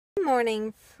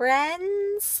Morning,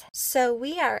 friends. So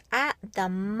we are at the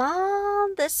mall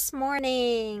this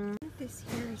morning. This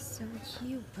hair is so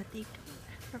cute, but they don't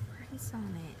have a price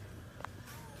on it.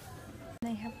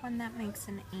 They have one that makes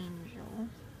an angel,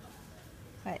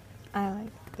 but I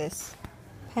like this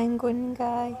penguin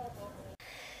guy.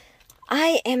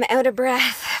 I am out of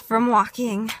breath from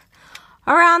walking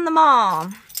around the mall,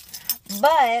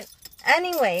 but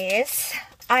anyways,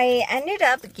 I ended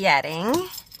up getting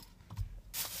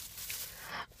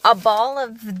a ball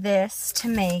of this to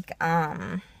make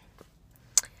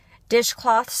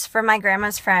dishcloths for my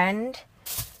grandma's friend,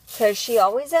 because she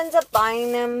always ends up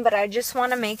buying them, but I just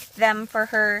want to make them for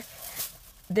her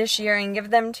this year and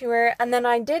give them to her. And then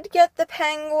I did get the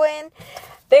penguin.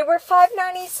 They were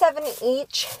 $5.97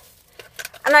 each,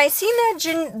 and I seen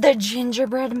the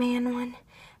gingerbread man one,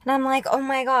 and I'm like, oh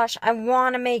my gosh, I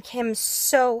want to make him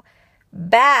so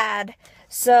bad.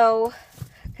 So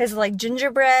because like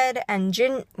gingerbread and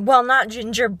well, not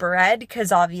gingerbread,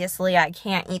 because obviously I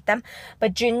can't eat them,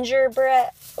 but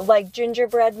gingerbread, like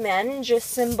gingerbread men,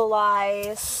 just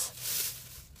symbolize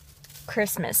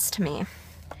Christmas to me.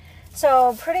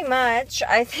 So pretty much,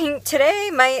 I think today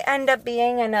might end up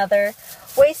being another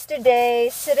wasted day,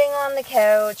 sitting on the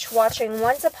couch, watching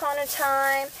Once Upon a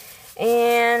Time,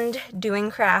 and doing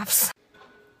crafts.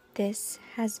 This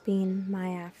has been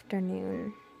my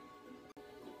afternoon.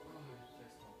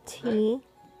 Tea,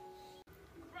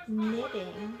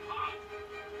 knitting,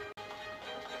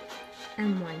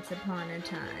 and Once Upon a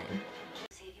Time.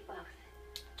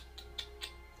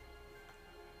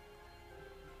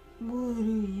 What are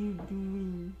you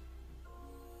doing,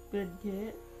 good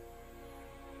cat?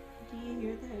 Do you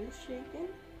hear the house shaking?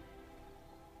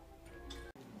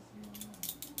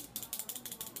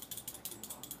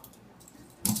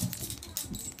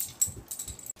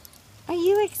 Are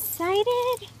you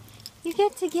excited? You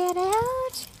get to get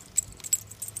out?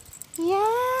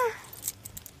 Yeah?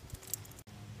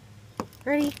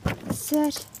 Ready,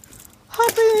 set,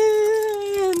 hop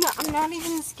in! I'm not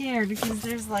even scared because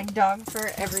there's like dog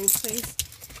fur every place,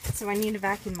 so I need to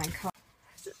vacuum my car.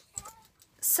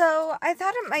 So I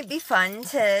thought it might be fun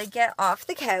to get off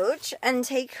the couch and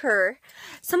take her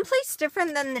someplace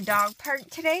different than the dog park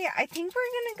today. I think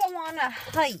we're gonna go on a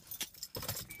hike,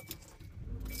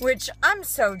 which I'm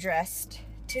so dressed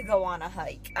to go on a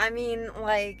hike. I mean,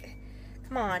 like,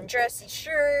 come on, dressy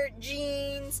shirt,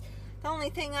 jeans. The only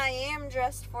thing I am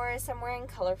dressed for is I'm wearing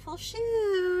colorful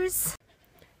shoes.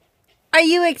 Are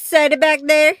you excited back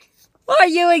there? Are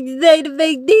you excited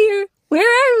back there? Where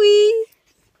are we?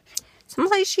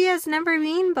 Someplace she has never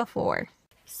been before.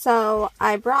 So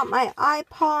I brought my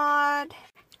iPod,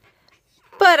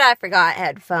 but I forgot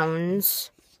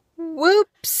headphones.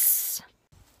 Whoops.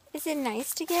 Is it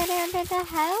nice to get out of the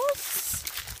house?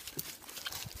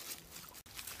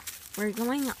 We're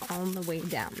going all the way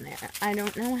down there. I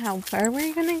don't know how far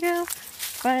we're gonna go,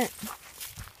 but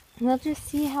we'll just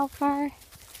see how far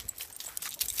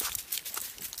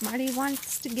Marty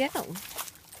wants to go.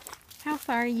 How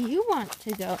far you want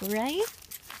to go, right?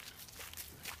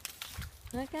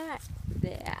 Look at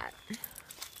that.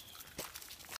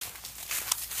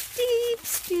 Steep,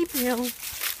 steep hill.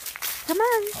 Come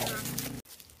on.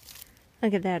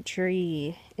 Look at that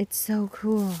tree. It's so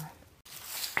cool.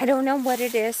 I don't know what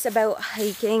it is about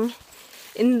hiking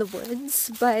in the woods,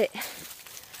 but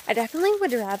I definitely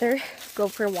would rather go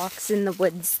for walks in the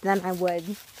woods than I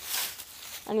would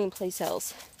any place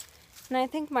else. And I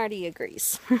think Marty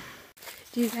agrees.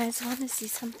 Do you guys want to see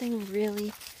something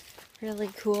really,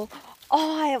 really cool?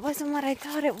 Oh, it wasn't what I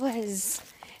thought it was.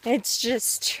 It's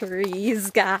just trees,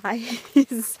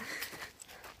 guys.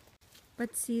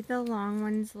 But see the long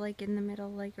ones like in the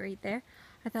middle, like right there?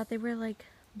 I thought they were like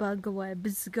bug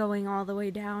webs going all the way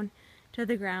down to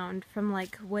the ground from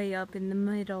like way up in the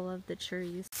middle of the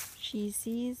trees. She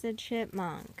sees a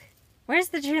chipmunk. Where's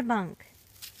the chipmunk?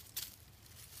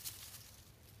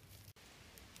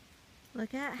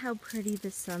 Look at how pretty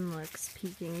the sun looks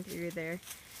peeking through there,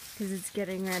 because it's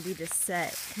getting ready to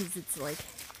set, because it's like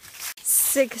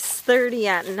 6:30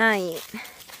 at night.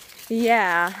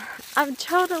 Yeah, I've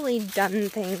totally done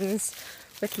things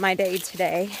with my day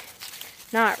today.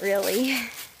 Not really.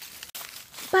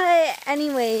 But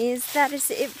anyways, that is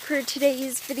it for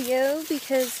today's video,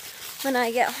 because when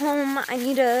I get home, I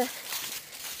need to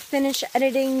finish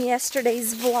editing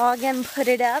yesterday's vlog and put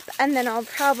it up, and then I'll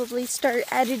probably start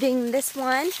editing this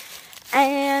one.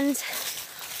 And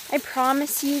I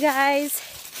promise you guys,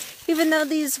 even though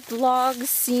these vlogs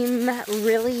seem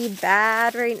really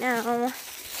bad right now,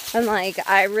 and like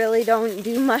I really don't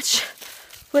do much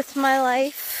with my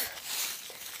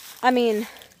life, I mean,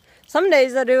 Some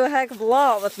days I do a heck of a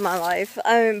lot with my life,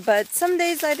 but some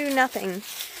days I do nothing.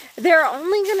 They're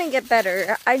only gonna get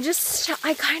better. I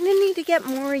kind of need to get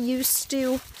more used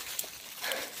to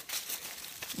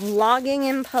vlogging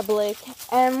in public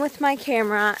and with my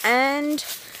camera. And,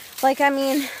 like, I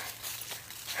mean,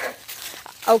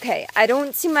 okay, I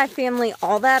don't see my family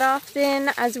all that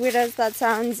often, as weird as that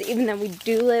sounds, even though we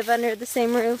do live under the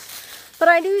same roof. But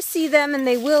I do see them, and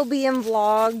they will be in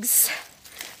vlogs.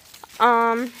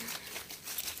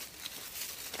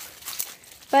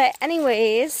 But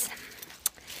anyways,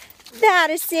 that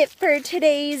is it for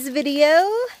today's video.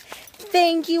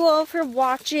 Thank you all for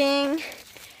watching.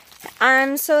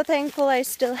 I'm so thankful I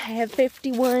still have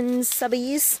 51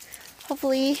 subbies.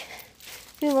 Hopefully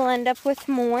we will end up with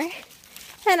more.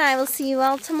 And I will see you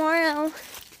all tomorrow.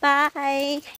 Bye.